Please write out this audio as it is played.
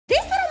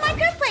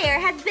player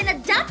has been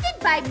adopted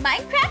by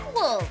Minecraft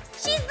wolves.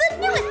 She's the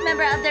newest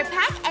member of their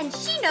pack, and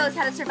she knows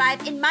how to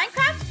survive in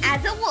Minecraft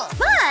as a wolf.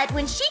 But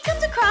when she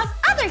comes across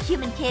other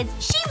human kids,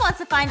 she wants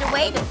to find a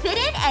way to fit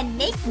in and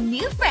make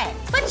new friends.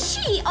 But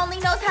she only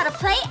knows how to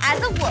play as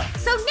a wolf.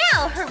 So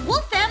now her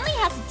wolf family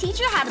has to teach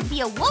her how to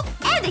be a wolf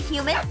and a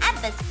human at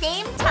the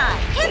same time.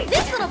 Can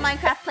this little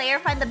Minecraft player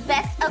find the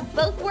best of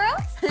both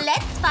worlds?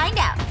 Let's find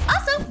out.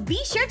 Also,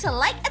 be sure to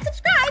like and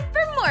subscribe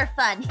for more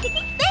fun.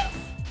 Thanks!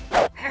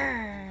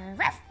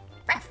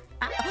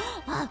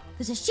 Oh,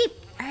 there's a sheep.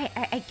 All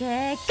right,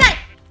 got it.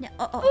 No,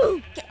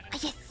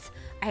 yes.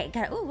 All right,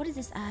 got it. Oh, what is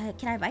this?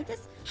 Can I bite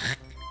this?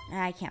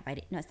 I can't bite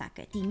it. No, it's not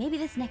good. Maybe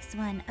this next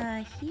one.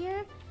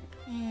 Here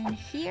and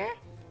here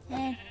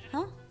and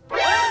oh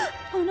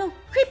no,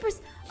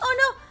 creepers. Oh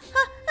no.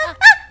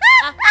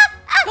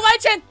 Come on,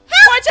 Chen.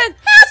 Come on, Chen.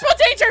 Help! Smell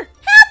danger.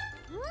 Help!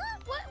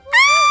 What?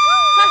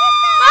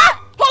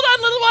 Hold on,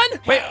 little one.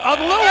 Wait,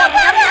 the little one.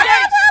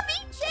 Help me,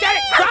 Jen! Get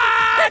it.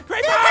 Ah,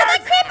 creepers! These are the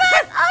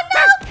creepers! Oh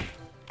no!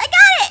 I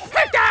got it!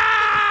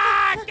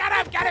 Ah, get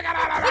him. Be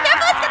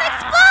careful, it's gonna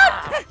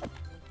explode!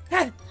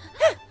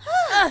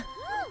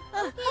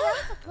 That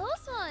was a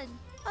close one.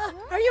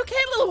 Are you okay,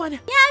 little one? Yeah,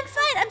 I'm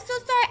fine. I'm so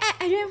sorry.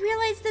 I didn't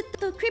realize that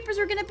the creepers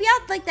were gonna be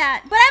out like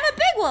that. But I'm a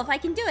big wolf. I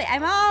can do it.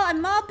 I'm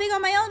all big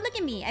on my own. Look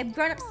at me. I've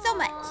grown up so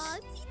much.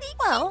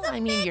 Well, I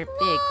mean, you're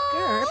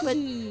bigger, but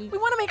we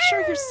want to make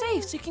sure you're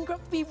safe so you can grow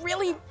up to be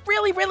really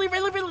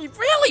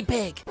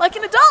big, like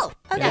an adult.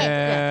 Okay,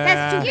 Yeah.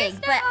 that's too big.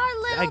 You're But our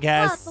little I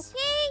guess. pup,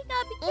 okay?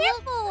 Gotta be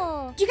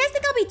careful. do you guys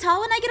think I'll be tall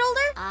when I get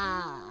older?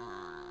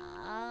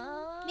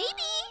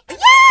 Maybe.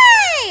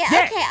 Yay!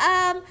 Yeah. Okay.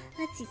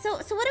 Let's see. So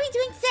what are we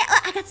doing today?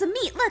 Look, I got some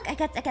meat. Look, I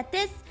got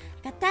this.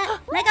 Got that.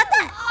 And I got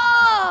that.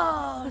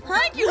 Oh,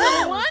 thank you,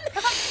 little one.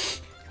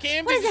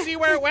 Kim, What did is you it? see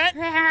where it went?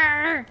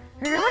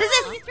 What is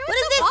this? What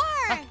is this?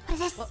 What is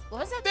this? What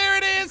was that? There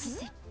it is.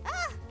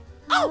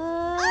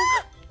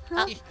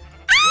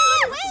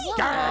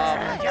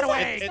 Get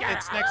away.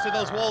 It's next to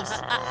those wolves.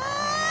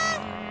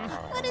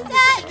 What is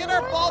that? Get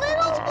our ball from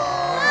those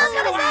wolves.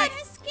 Get away.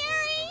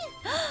 Scary.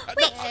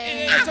 Wait.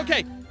 It's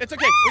okay. It's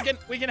okay.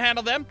 We can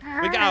handle them.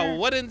 We got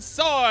wooden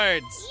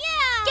swords.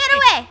 Yeah. Get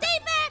away. Stay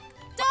back,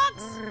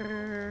 dogs.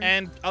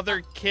 And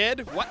other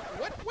kid, what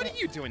are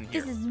you doing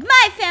here? This is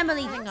my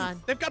family. Hang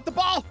on. They've got the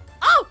ball.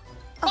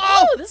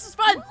 Oh, this is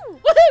fun.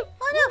 Woohoo!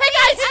 Oh no. Hey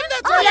guys.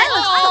 That's Oh, that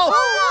oh,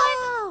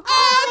 looks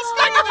it's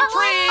stuck in the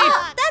tree.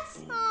 Oh, that's.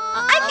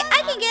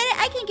 I can get it.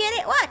 I can get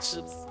it. Watch.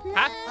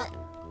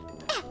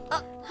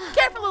 Huh?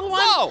 Careful, little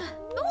one. Whoa!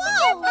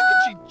 Whoa. How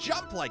could she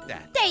jump like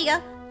that? There you go.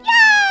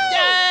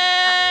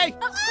 Yay! Yay!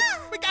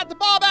 We got the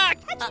ball back.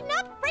 How'd you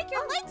not break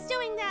your legs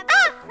doing that?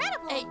 That's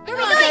incredible. Hey, How here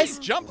we go, could you guys.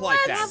 jump like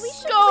that?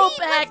 Let's go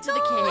back to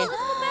the cave.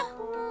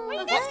 Where are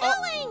you guys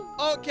going?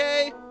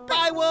 Okay.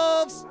 Bye,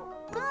 wolves.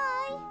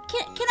 Bye.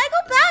 Can I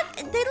go back?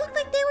 They look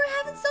like they were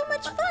having so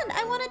much fun.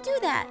 I want to do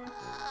that.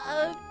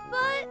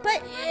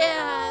 But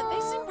Yeah, they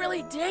seem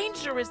really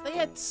dangerous. They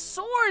had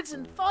swords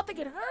and thought they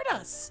could hurt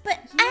us. I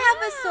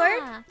have a sword.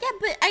 Yeah. Yeah,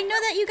 but I know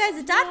that you guys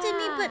adopted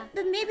me.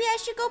 But maybe I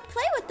should go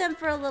play with them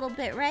for a little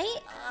bit, right?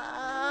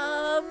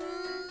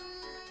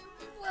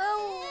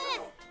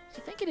 Well,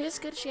 you think it is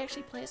good she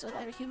actually plays with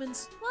other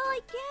humans? Well, I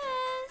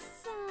guess.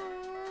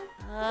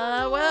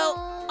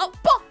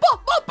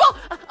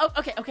 Oh,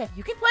 okay.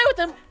 You can play with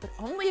them, but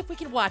only if we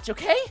can watch,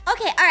 okay?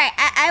 Okay, all right.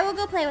 I will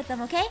go play with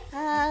them. Okay.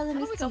 Let How me do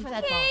we see. go for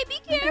that ball? Okay, be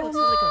Okay, careful. let's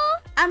really go.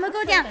 I'm gonna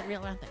go down. That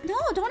real round thing. No,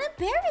 don't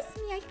embarrass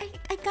me.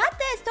 I got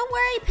this. Don't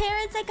worry,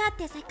 parents. I got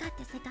this.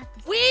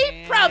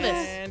 We promise.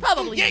 And-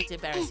 Probably Yay. need to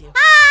embarrass you.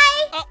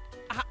 Hi. Oh,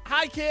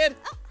 hi, kid.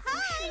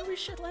 Sure, we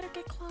should let her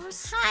get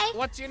close. Hi.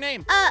 What's your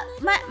name?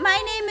 My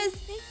name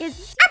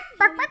is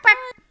bark.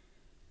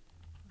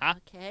 Huh?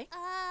 Okay.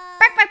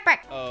 Bark.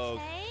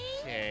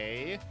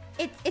 Okay.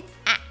 It's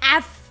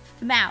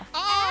Aphmau.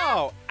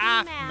 Oh,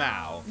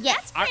 Aphmau.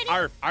 Yes.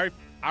 Aphmau.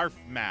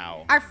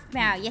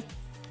 Aphmau.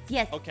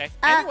 Yes. Okay.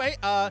 Anyway,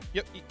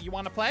 you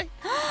want to play?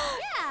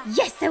 Yeah.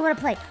 Yes, I want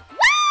to play.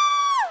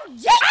 Woo!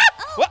 Yes.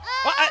 What?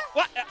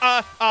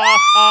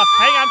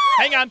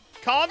 Hang on.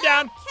 Calm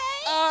down.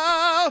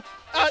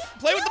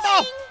 Play with the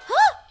ball.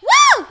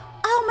 Woo!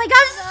 Oh my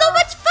God, this is so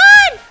much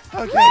fun!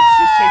 Okay,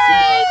 she's chasing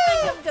the ball. I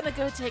think I'm gonna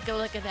go take a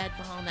look at that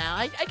ball now.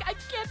 I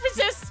can't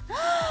resist.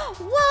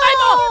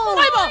 Whoa!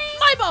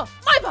 My ball!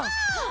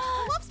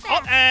 Wolf's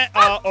back.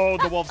 Oh,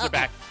 the wolves are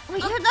back. Wait,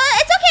 it's okay.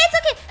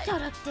 No,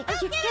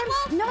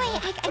 no, I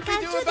What do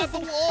can't you do do about this. the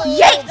wolves?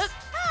 Yikes!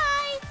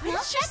 Hi. Why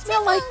does she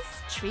smell like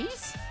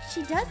trees?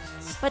 She does.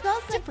 But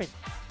smells like- different.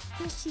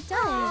 Yes, she does.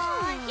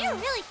 Aw, you're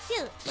really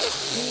cute.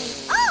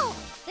 Oh,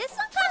 this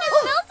one kind of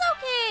smells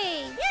okay.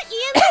 Yeah,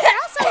 Ian, they're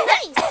also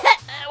nice.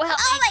 Well,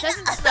 it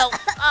doesn't smell.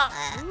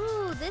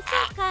 Ooh,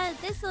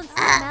 this one's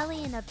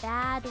smelly in a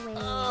bad way.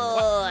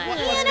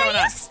 What's Ian, going are you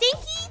on?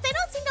 stinky? They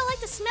don't seem to like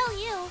to smell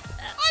you.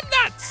 I'm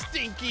not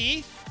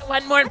stinky.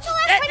 One more. When's the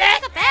last time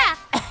you took a bath?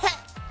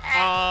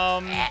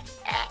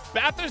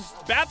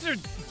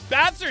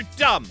 Baths are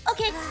dumb.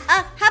 Okay,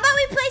 how about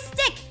we play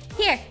stick?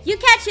 Here, you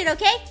catch it,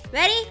 okay?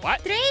 Ready?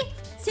 What? 3,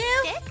 2,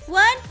 Stick?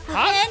 1,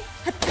 Huh? and...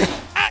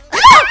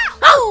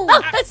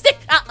 Oh, stick.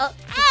 Ow!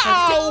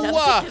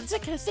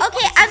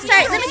 Okay, I'm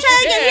sorry. Let me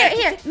try that again.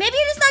 Here. Maybe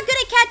you're just not good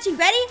at catching.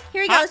 Ready?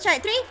 Here we go. Huh? Let's try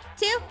it. 3,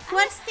 2,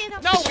 1.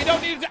 No, we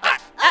don't need to.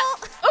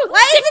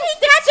 Why isn't he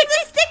catching the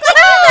stick like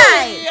you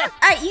guys?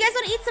 All right, you guys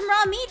want to eat some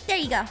raw meat? There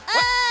you go.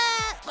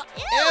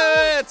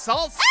 It's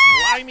all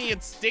slimy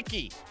and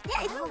sticky.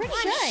 Yeah, it's pretty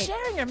Why good.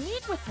 sharing your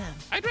meat with them?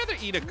 I'd rather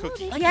eat a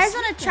cookie. You guys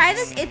want to try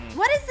this?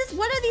 What is this?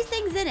 What are these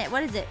things in it?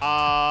 What is it?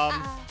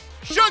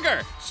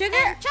 Sugar.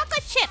 Sugar?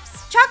 Chocolate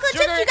chips. Chocolate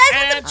chips? Sugar You guys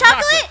want and some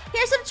chocolate?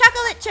 Here's some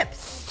chocolate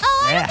chips.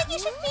 Oh, I Yeah. don't think you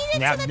should feed it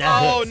Now- to the now-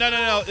 dog. Oh,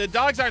 no. The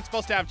dogs aren't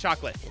supposed to have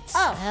chocolate.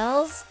 Oh.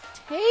 Smells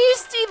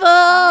tasty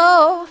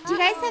though. Do you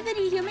guys have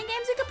any human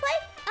games we could play?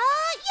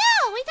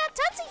 Yeah, we got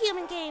tons of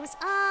human games.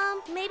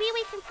 Maybe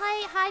we can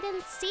play hide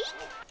and seek?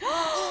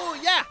 Oh,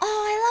 yeah.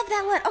 Oh, I love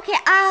that one. Okay,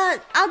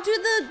 I'll do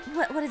the...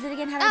 What is it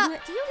again? How do I do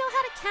it? Do you know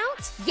how to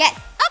count? Yes.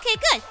 Okay,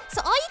 good.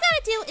 So all you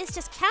gotta do is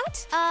just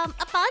count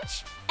a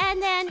bunch,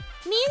 and then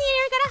me and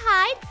you are gonna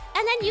hide,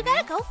 and then you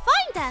gotta go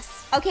find us.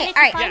 Okay, and if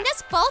all you right. find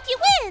us both, you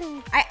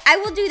win. I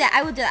will do that.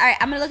 I will do that. All right,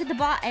 I'm going to look at the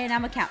ball, and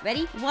I'm going to count.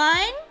 Ready? 1,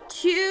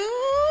 2,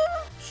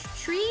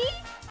 3...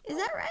 Is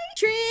that right?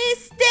 Tree,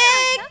 stick,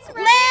 that's right.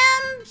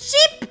 lamb,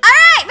 sheep. All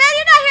right, ready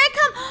or not, here I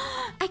come.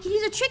 I can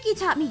use a trick you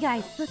taught me,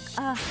 guys. Look,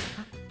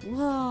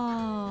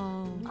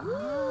 whoa.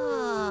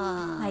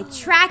 Oh. My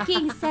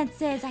tracking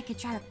senses. I could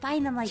try to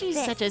find them like She's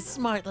this. such a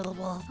smart little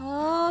wolf.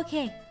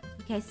 Okay.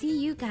 Okay, I see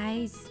you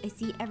guys. I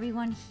see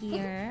everyone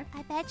here.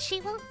 I bet she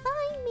won't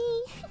find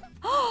me.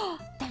 Oh,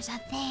 there's a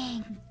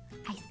thing.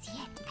 I see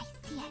it. I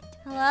see it.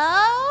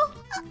 Hello?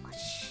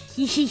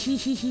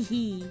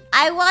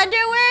 I wonder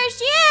where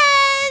she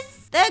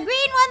is. The green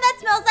one that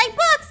smells like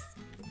books.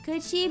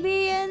 Could she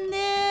be in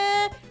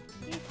there?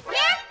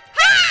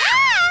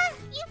 Ah,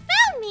 you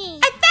found me.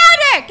 I found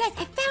her! Guys,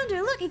 I found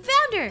her. Look, I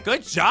found her.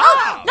 Good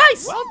job.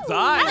 Nice. Well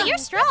Wow, done. you're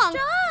strong.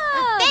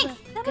 Thanks.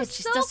 That Good,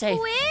 she's still safe.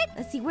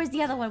 Let's see, where's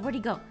the other one? Where'd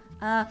he go?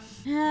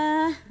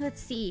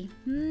 Let's see.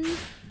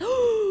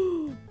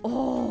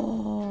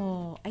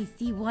 Oh, I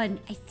see one.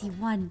 I see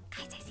one.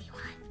 Guys, I see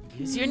one.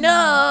 Use your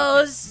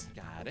nose.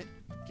 Got it.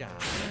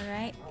 All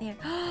right, there.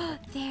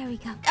 There we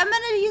go. I'm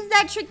gonna use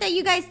that trick that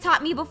you guys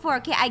taught me before.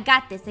 Okay, I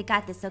got this.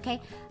 Okay.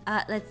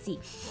 Let's see.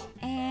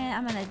 And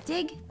I'm gonna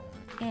dig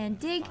and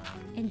dig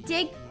and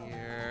dig.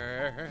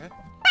 Here.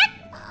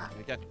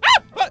 We got...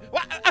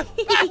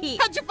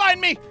 How'd you find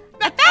me?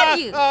 I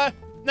found you.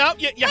 No,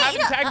 you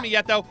haven't tagged me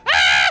yet, though.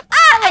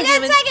 I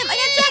gotta tag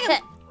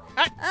him.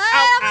 I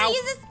Ow, wanna ow.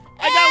 use this.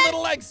 I got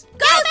little legs.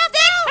 Go,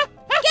 Stick!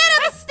 Get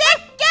him, Stick!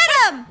 Get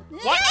him!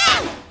 What?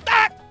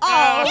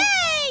 Oh.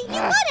 Yay,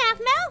 you won,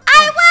 Aphmau. I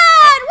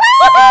won!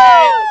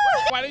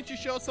 Woo! Why don't you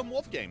show us some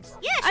wolf games?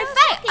 Yeah, All show us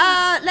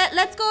right, things.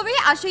 let's go over here.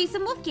 I'll show you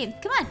some wolf games.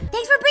 Come on.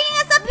 Thanks for bringing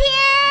us up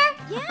here.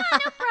 Yeah,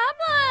 no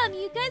problem.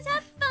 You guys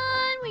have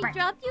fun. We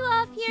dropped you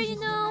off here, you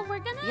know. We're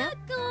gonna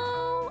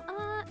go.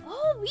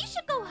 We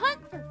should go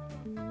hunt for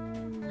food.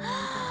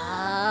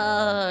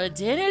 Oh,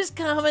 dinner's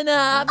coming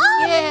up.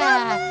 Oh,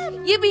 yeah.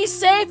 You be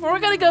safe. We're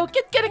gonna go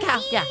get a cow.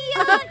 Yeah.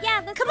 Yeah,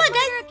 let's Come go on,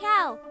 murder a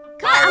cow.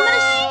 Come on, I'm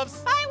gonna Wolves.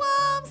 Bye,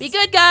 wolves. Be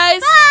good,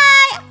 guys.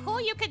 Bye!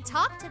 Cool, you can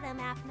talk to them,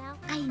 Aphmau.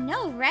 I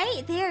know,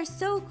 right? They are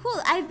so cool.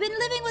 I've been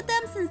living with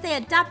them since they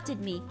adopted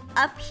me.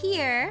 Up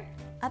here,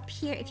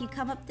 if you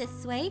come up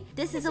this way,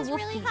 this is a wolf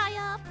really cave.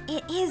 high up.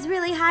 It is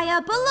really high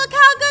up, but look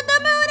how good the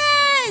moon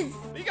is!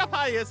 Big up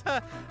high is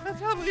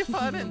probably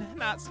fun and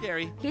not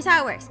scary. Here's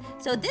how it works.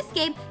 So this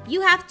game, you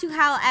have to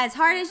howl as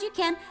hard as you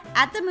can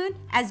at the moon,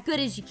 as good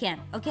as you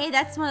can. Okay,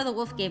 that's one of the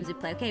wolf games we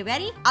play. Okay,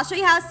 ready? I'll show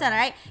you how it's done, all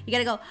right? You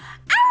gotta go, "Ow!"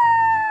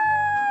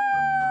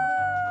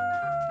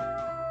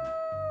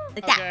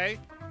 like that. Okay.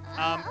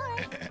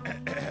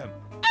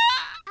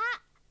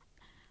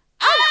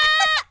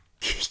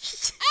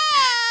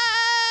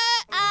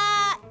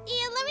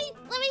 Yeah,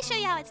 let me show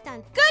you how it's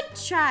done. Good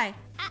try.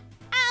 Ow!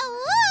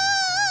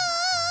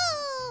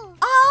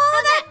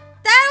 Oh,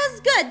 that was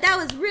good. That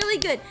was really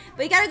good.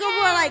 But you gotta go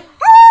more like,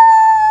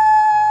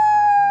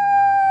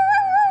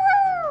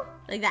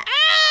 like that.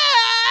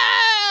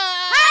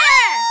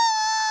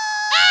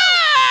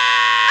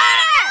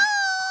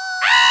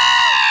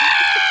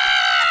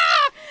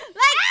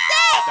 Like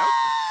this.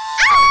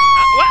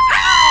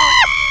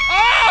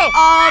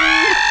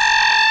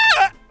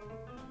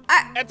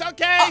 Oh! It's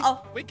okay.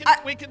 Uh-oh.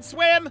 We can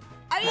swim.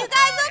 Are you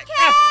guys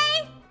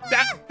okay?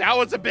 That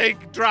was a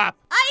big drop.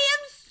 I am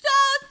so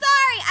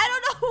sorry. I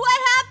don't know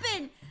what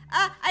happened.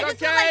 I just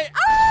felt Okay. like,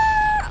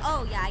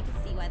 oh yeah, I can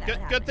see why that would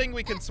happen. Good thing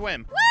we can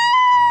swim. Woo!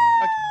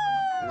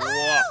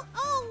 Whoa.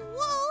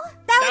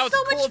 That That was was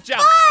so a cool much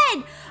jump.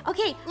 fun.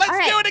 Okay, Let's all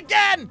right. do it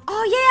again.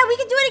 Oh yeah, we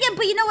can do it again.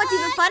 But you know what's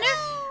even funner?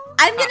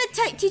 I'm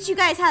gonna teach you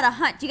guys how to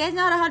hunt. Do you guys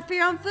know how to hunt for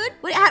your own food?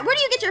 Where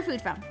do you get your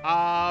food from?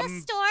 The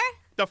store.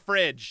 The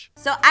fridge.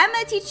 So I'm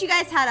gonna teach you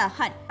guys how to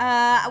hunt.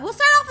 We'll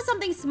start off with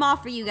something small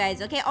for you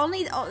guys, okay? Come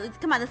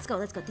on, let's go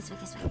this way.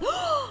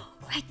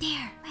 Right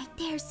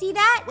there. See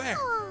that? Where?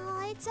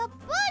 Oh, it's a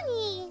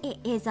bunny. It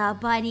is a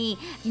bunny.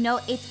 You know,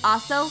 it's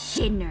also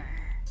dinner.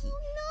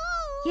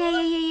 Oh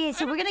Yeah.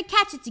 So we're gonna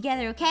catch it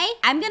together, okay?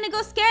 I'm gonna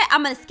go scare it.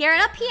 I'm gonna scare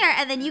it up here,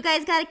 and then you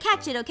guys gotta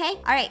catch it, okay?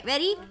 All right,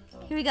 ready?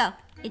 Here we go.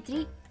 In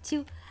 3,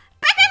 2.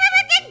 I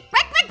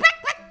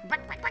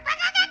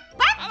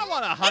don't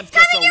want to hunt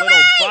just a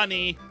little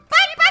bunny. Get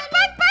it,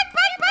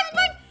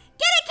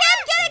 Kim!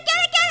 Get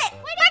it!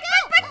 Where'd it go?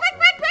 And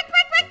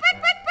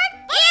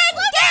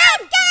down!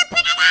 Get it!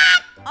 Pick it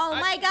up! Oh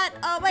my god!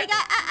 Kim, you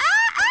got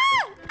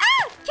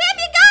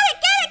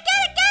it! Get it!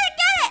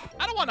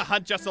 I don't want to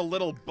hunt just a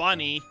little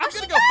bunny. I'm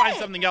gonna go find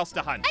something else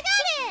to hunt. I got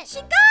it. She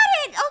got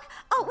it!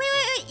 Oh,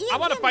 wait. I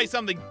want to fight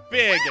something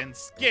big and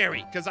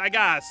scary because I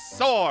got a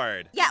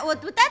sword. Yeah, well,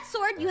 with that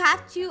sword, you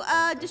have to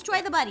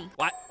destroy the bunny.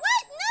 What?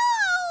 What?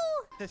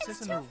 No. This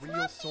isn't a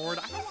real sword.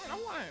 I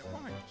don't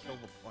want to kill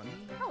the bunny.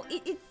 Oh,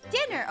 it's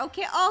dinner,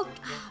 okay? Oh,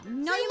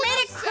 no, you Look made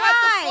how it sad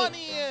cry. the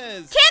bunny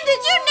is. Kim, did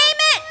you name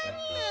it?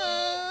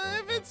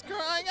 If it's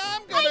crying,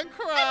 I'm gonna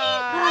cry. I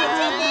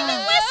didn't mean to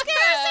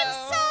whiskers. I'm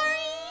sorry.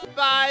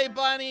 Bye,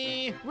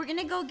 bunny. We're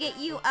gonna go get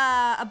you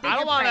a bigger I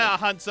don't want to prey.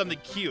 hunt something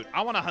cute.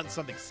 I want to hunt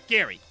something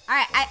scary. All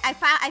right, I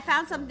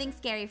found something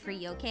scary for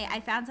you, okay? I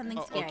found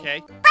something scary.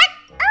 Okay.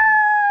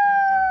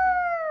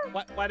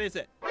 What is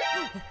it? Get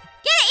it,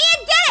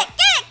 Ian! Get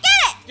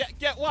it!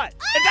 Get what?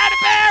 Is that a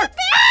bear? It's a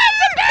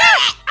bear!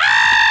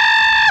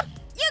 Ah!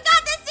 You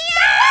got this,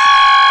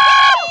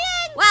 Ian!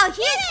 Wow,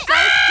 he is so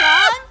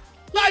strong.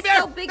 Bye, He's bear.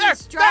 so big Bear. and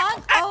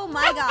strong. Oh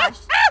my gosh.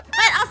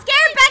 But I'll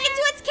scare it back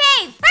into its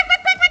cave.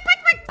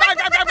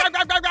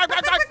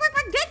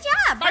 Good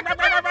job.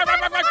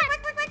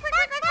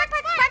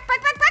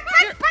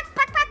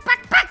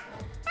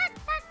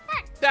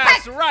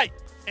 That's right.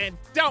 And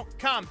don't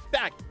come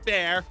back,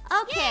 bear.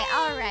 Okay, Yay,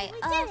 all right. We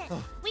did it.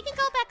 We can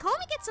go back home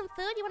and get some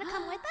food. You want to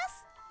come with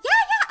us? Yeah,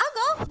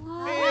 I'll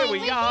go. Here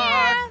we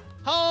are.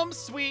 Home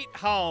sweet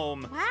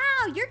home.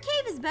 Wow, your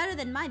cave is better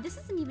than mine. This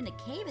isn't even a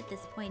cave at this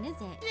point, is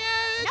it?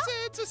 Yeah,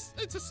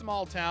 it's a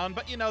small town,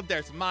 but you know,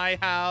 there's my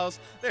house,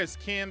 there's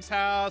Kim's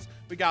house.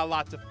 We got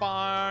lots of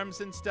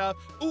farms and stuff.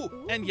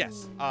 Ooh. And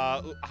yes,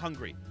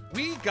 hungry.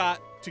 We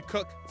got to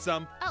cook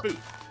some food.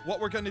 What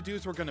we're gonna do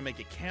is we're gonna make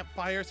a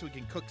campfire so we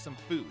can cook some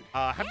food.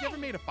 Have you ever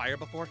made a fire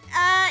before?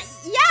 Yeah,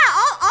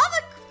 all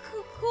the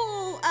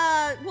cool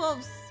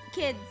wolves,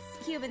 kids,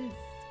 humans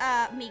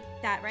make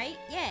that, right?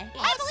 Yeah.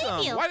 I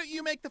believe you. Why don't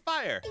you make the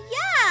fire?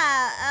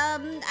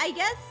 Yeah, I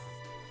guess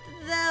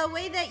the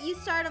way that you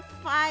start a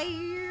fire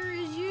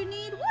is you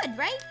need wood,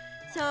 right?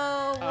 So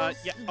we'll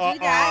yeah, do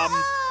that.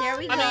 There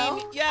we go. I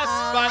mean, yes,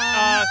 but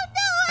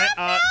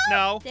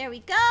no. There we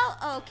go.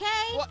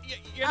 Okay. Well,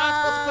 you're not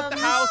supposed to put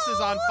the houses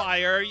on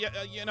fire. You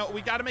know,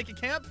 we got to make a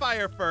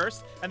campfire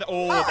first. And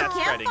that's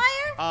spreading.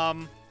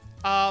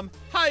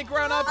 Hi,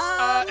 grown-ups.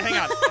 Hang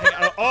on.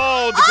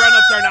 Oh, the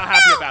grown-ups are not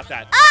happy about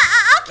that.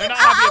 They're not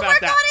happy about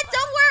that. I'll work on it.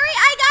 Don't worry.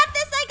 I got this.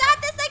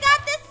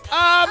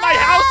 My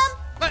house.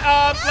 Let me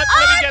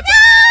get no, some.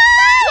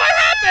 What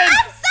happened?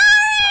 I'm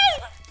sorry.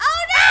 Oh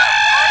no.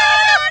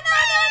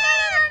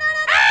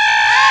 Do I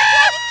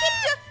just keep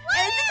doing?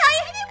 Is this how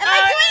you? Am I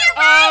doing it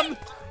right?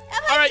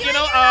 All right, you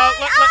know, Oh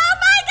my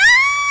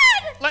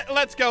God!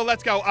 let's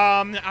go.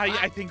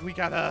 I think we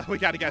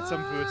gotta get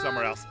some food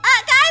somewhere else. Guys,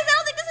 I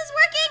don't think this is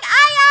working.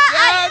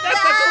 That's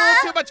a little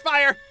too much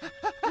fire.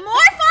 More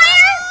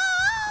fire?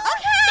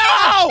 Okay.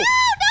 No!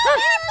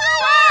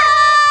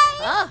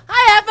 Oh,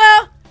 hi,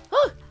 Aphmau.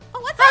 Oh,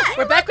 What's that?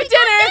 we're back with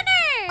dinner.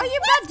 Oh,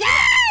 you're back dinner.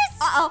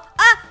 Run! Run!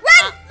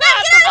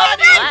 Get the out of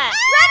bunny. here! Run!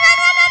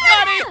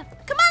 Bunny.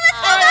 Come on, let's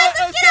go, guys.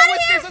 Let's get out of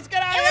here. Let's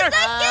get out of It here. was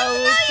nice getting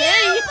to know Okay.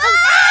 you.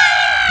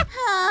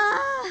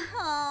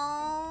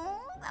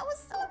 Oh, that was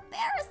so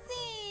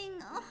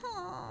embarrassing.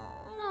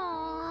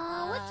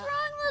 Aw, what's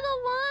wrong, little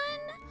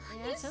one?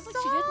 Yeah, it sounds like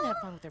she didn't have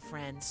fun with her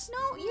friends.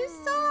 No, you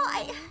saw.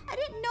 I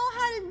didn't know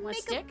how to Want a make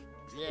stick?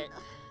 I don't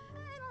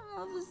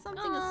know if it was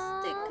something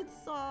a stick could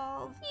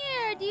solve.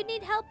 Here, do you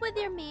need help with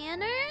your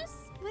manners?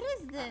 What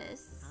is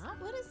this? Huh?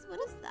 What is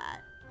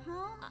that?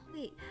 Huh?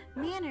 Wait,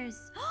 manners.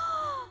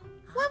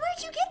 Where'd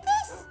you get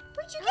this?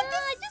 Where'd you get I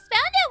this? just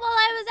found it while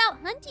I was out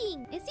hunting.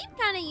 It seemed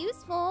kind of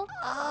useful.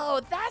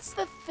 Oh, that's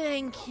the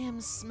thing Kim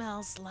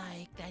smells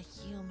like, a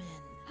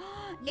human.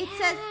 It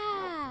says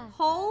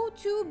how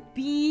to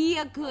be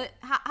a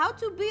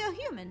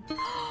human.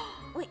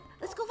 Wait,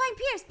 let's go find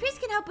Pierce. Pierce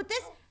can help with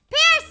this.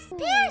 Pierce!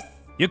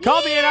 You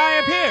called me and I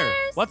am here.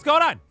 What's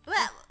going on?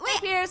 Well, wait,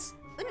 Pierce.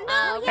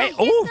 No, Hey, here's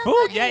oh, the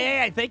food. bunny.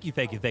 Yeah. Thank you.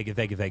 It's not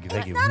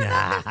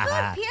about the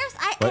food, Pierce.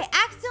 I What?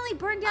 accidentally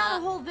burned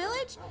down a whole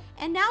village,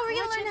 and now we're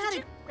gonna learn how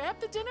Did to. you grab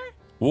the dinner?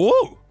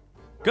 Ooh,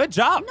 good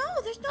job. No,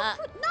 there's no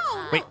food.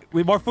 No. Wait,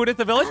 we more food at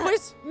the village,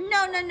 please?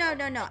 No.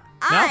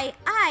 I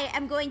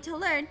am going to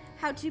learn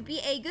how to be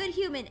a good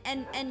human,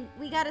 and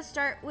we gotta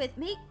start with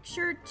make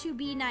sure to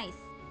be nice.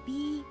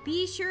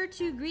 Be sure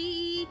to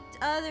greet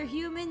other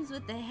humans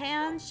with a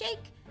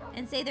handshake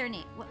and say their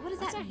name. What is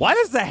that mean? What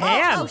is the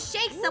hand? Oh,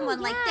 shake someone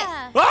like this.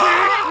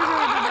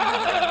 Ah!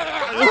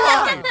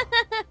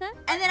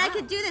 And then I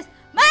could do this.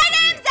 My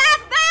name's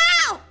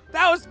Aphmau!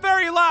 That was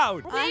very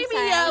loud. I'm Maybe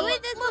sorry. Do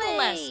it this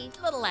way.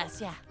 little less,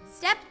 yeah.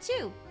 Step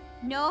 2.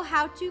 know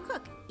how to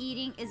cook.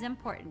 Eating is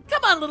important.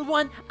 Come on, little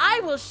one. I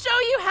will show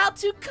you how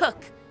to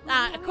cook.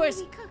 Of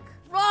course,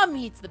 raw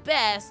meat's the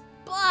best,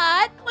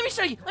 but let me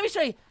show you.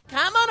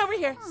 Come on over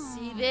here.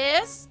 See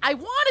this? I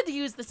wanted to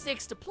use the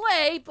sticks to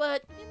play,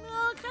 but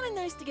kind of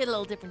nice to get a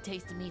little different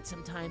taste of meat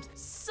sometimes.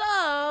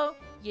 So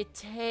you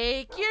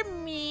take your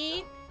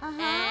meat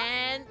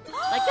and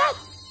like that.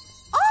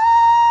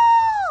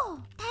 Oh,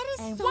 that is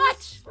And so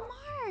watch.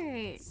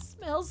 smart.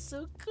 Smells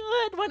so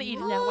good. Want to eat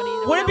it now? Want to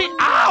eat it? Wouldn't it be?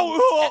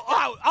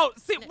 Ow!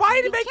 See, why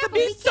did it make the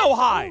meat so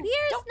high?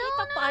 Pierce, Don't no, eat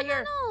the no,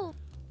 fire. no.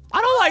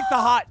 I don't like the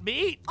hot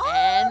meat.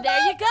 And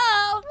there you go.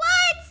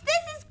 What?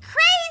 This is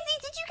crazy.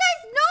 Did you guys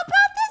know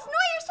about this? No,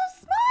 you're so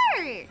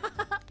smart.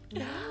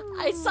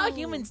 I saw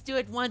humans do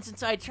it once, and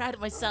so I tried it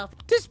myself.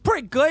 This is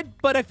pretty good,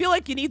 but I feel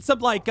like you need some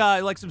like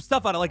some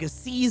stuff on it, like a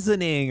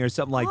seasoning or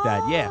something like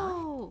that. Yeah. Oh.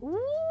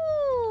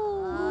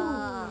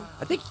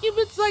 I think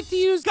humans like to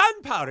use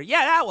gunpowder.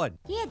 Yeah, that one.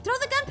 Yeah, throw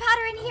the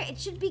gunpowder in here. It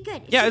should be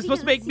good. Yeah, it's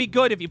supposed to make me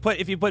good if you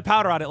put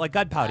powder on it, like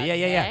gunpowder. Yeah.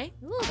 Okay.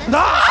 Ooh, that's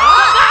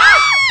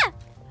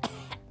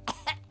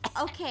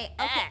Okay.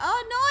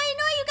 Oh, no,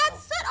 you got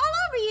soot all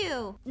over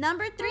you.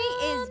 Number 3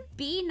 is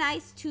be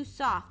nice to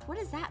soft. What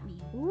does that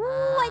mean? Ooh,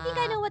 I think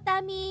I know what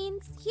that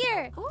means.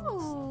 Here.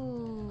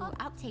 Ooh,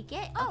 I'll take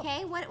it. Oh.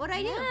 Okay, what do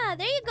I do? Yeah,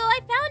 there you go. I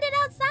found it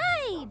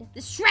outside.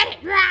 Just shred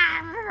it. No,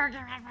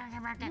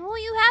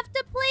 you have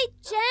to play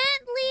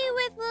gently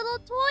with little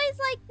toys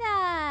like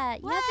that.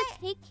 You have What?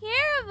 to take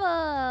care of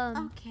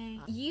them.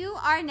 Okay. You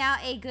are now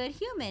a good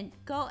human.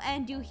 Go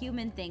and do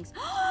human things. I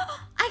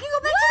can go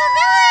back to the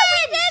village.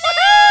 We did it!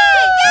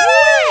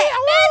 Okay.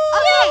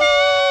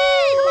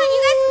 Come on,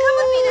 you guys can come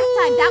with me this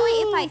time. That way,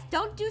 if I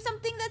don't do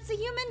something that's a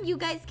human, you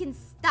guys can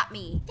stop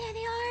me. There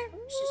they are.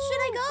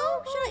 Should I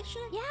go? Should I?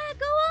 Yeah,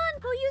 go on.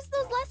 Go use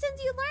those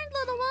lessons you learned,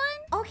 little one.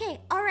 Okay,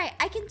 all right.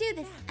 I can do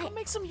this. Go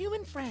make some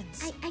human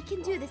friends. I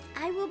can do this.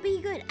 I will be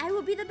good. I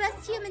will be the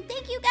best human.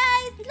 Thank you,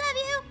 guys. I love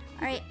you.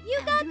 All right. You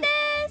got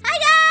this. Hi,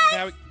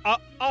 guys.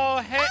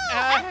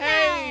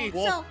 Hey,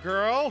 wolf So-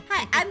 girl.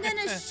 Hi. I'm going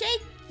to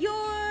shake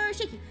your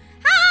shaky.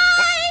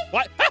 Hi.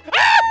 What? I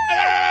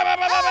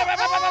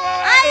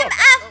am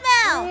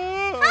Aphmau.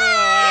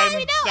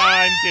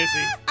 I'm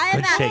dizzy. I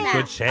am Good shake, Aphmau.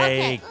 good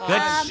shake, Okay.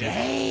 good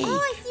shake. Oh,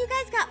 I see you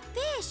guys got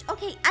fish.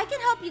 Okay, I can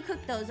help you cook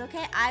those,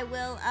 okay? I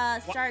will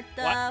start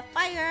the What?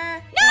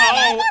 fire.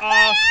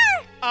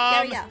 Oh,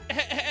 There we go.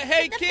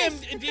 Hey, The Kim,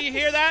 fish, do you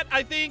hear that?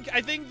 I think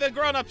the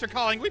grown-ups are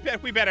calling. We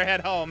better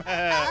head home.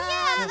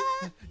 Yeah.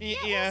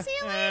 Yeah. see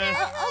you later.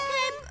 Okay.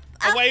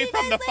 I'll Away see you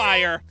from guys the later.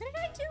 fire. What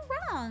did I do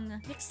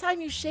wrong? Next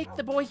time you shake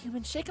the boy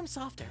human, shake him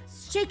softer.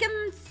 Shake him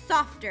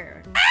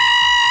softer. Ah!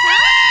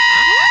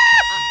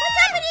 What's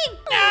happening?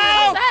 No!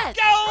 What's that?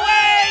 Go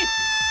away!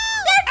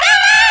 They're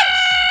village!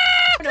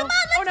 No. Come on,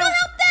 let's Oh, no. go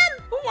help them.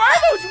 Who are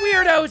those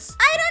weirdos?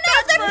 I don't know.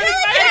 They're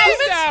Burning my pillagers.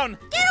 house down!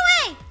 Get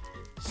away!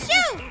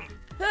 Shoot!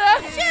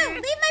 Shoot!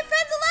 Leave my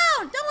friends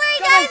alone! Don't worry,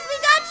 Go guys. away. We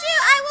got you.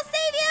 I will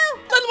save you.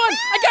 Little one,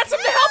 I got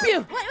something to help you.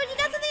 What? You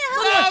got something to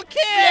help No, me?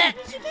 Kim!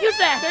 Use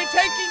that. They're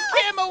taking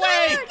Kim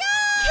away!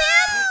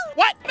 Kim?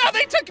 What? No,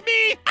 they took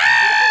me!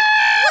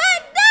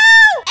 What? No!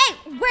 Hey,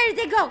 where did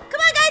they go? Come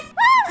on, guys.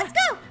 Let's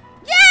go.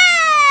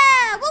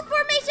 Yeah! Wolf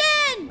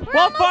formation.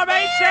 Wolf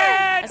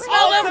formation! Let's go,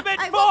 Wolf. Ultimate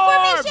Wolf form!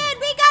 formation.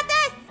 We got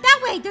this. That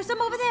way. There's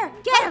some over there.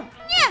 Get him.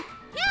 Yeah.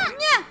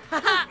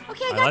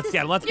 Okay, I got Let's this.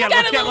 get him. You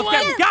got it, little We one.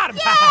 got him.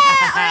 Yeah. All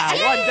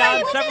right, One down,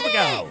 what's seven to this?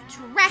 go.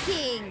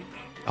 Tracking.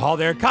 Oh,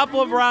 there are a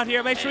couple of them around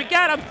here. Make sure we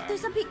get them.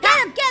 There's some people. Get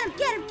him.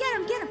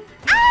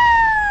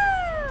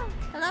 Ah!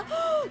 Hello?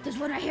 There's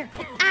one right here.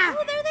 Ah!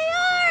 Oh, there they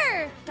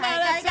are. Get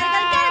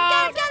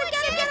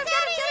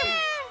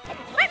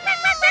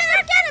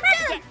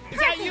him. Is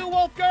that you,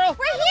 wolf girl?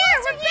 We're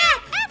here. We're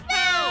back.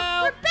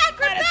 We're back.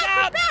 Let us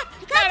out. I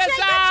got Let you. us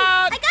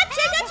out. I got you.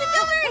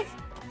 Don't worry.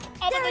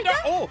 Open There the we door.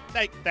 go. Oh,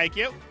 thank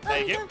you.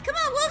 Thank you. Come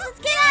on, wolves. Let's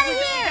get out of We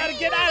here. gotta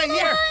get out of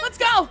here. Let's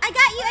go. I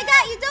got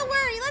you. Don't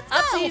worry. Let's go.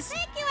 Upsies.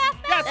 Thank you,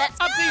 Aphmau. Yes, Let's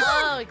upsies.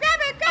 go. Grab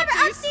her.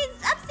 Upsies.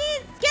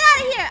 Upsies. Get out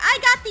of here. I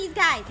got these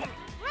guys. Be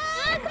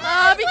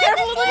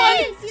careful, little one.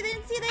 They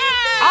didn't see.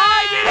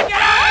 I need to get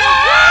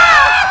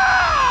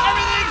out!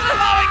 Everything's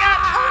blowing up.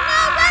 Oh, no.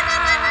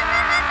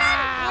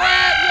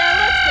 Run. Yeah,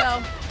 let's go.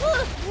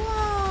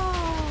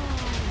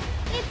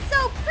 Whoa. It's so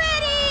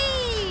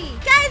pretty.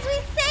 Guys, we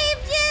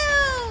saved you.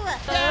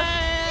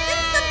 This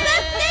is the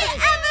best day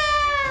ever.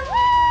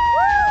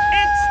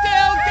 Woo. It's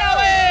still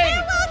going.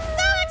 The world's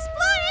so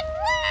exploded.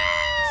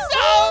 Woo.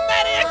 So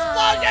many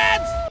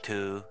explosions.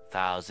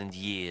 2,000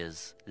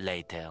 years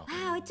later.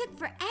 Wow, it took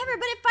forever,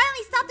 but it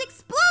finally stopped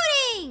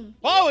exploding.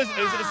 Oh, is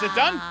it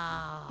done?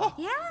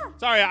 Yeah,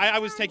 Sorry, I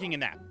was taking a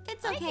nap.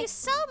 it's okay. Thank you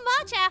so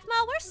much,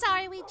 Aphmau. We're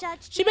sorry we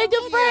judged She you. made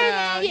new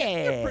friends.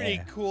 You're a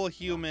pretty cool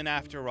human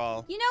after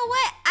all. You know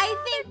what? I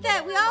think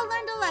that we all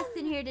learned a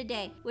lesson here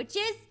today, which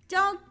is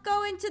don't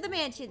go into the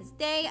mansions.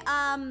 They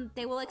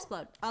will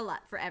explode a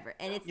lot forever,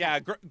 and it's Yeah,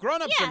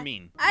 grown-ups Yeah. are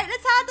mean. all right.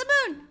 Let's hide the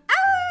moon. Ow!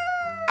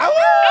 Ow!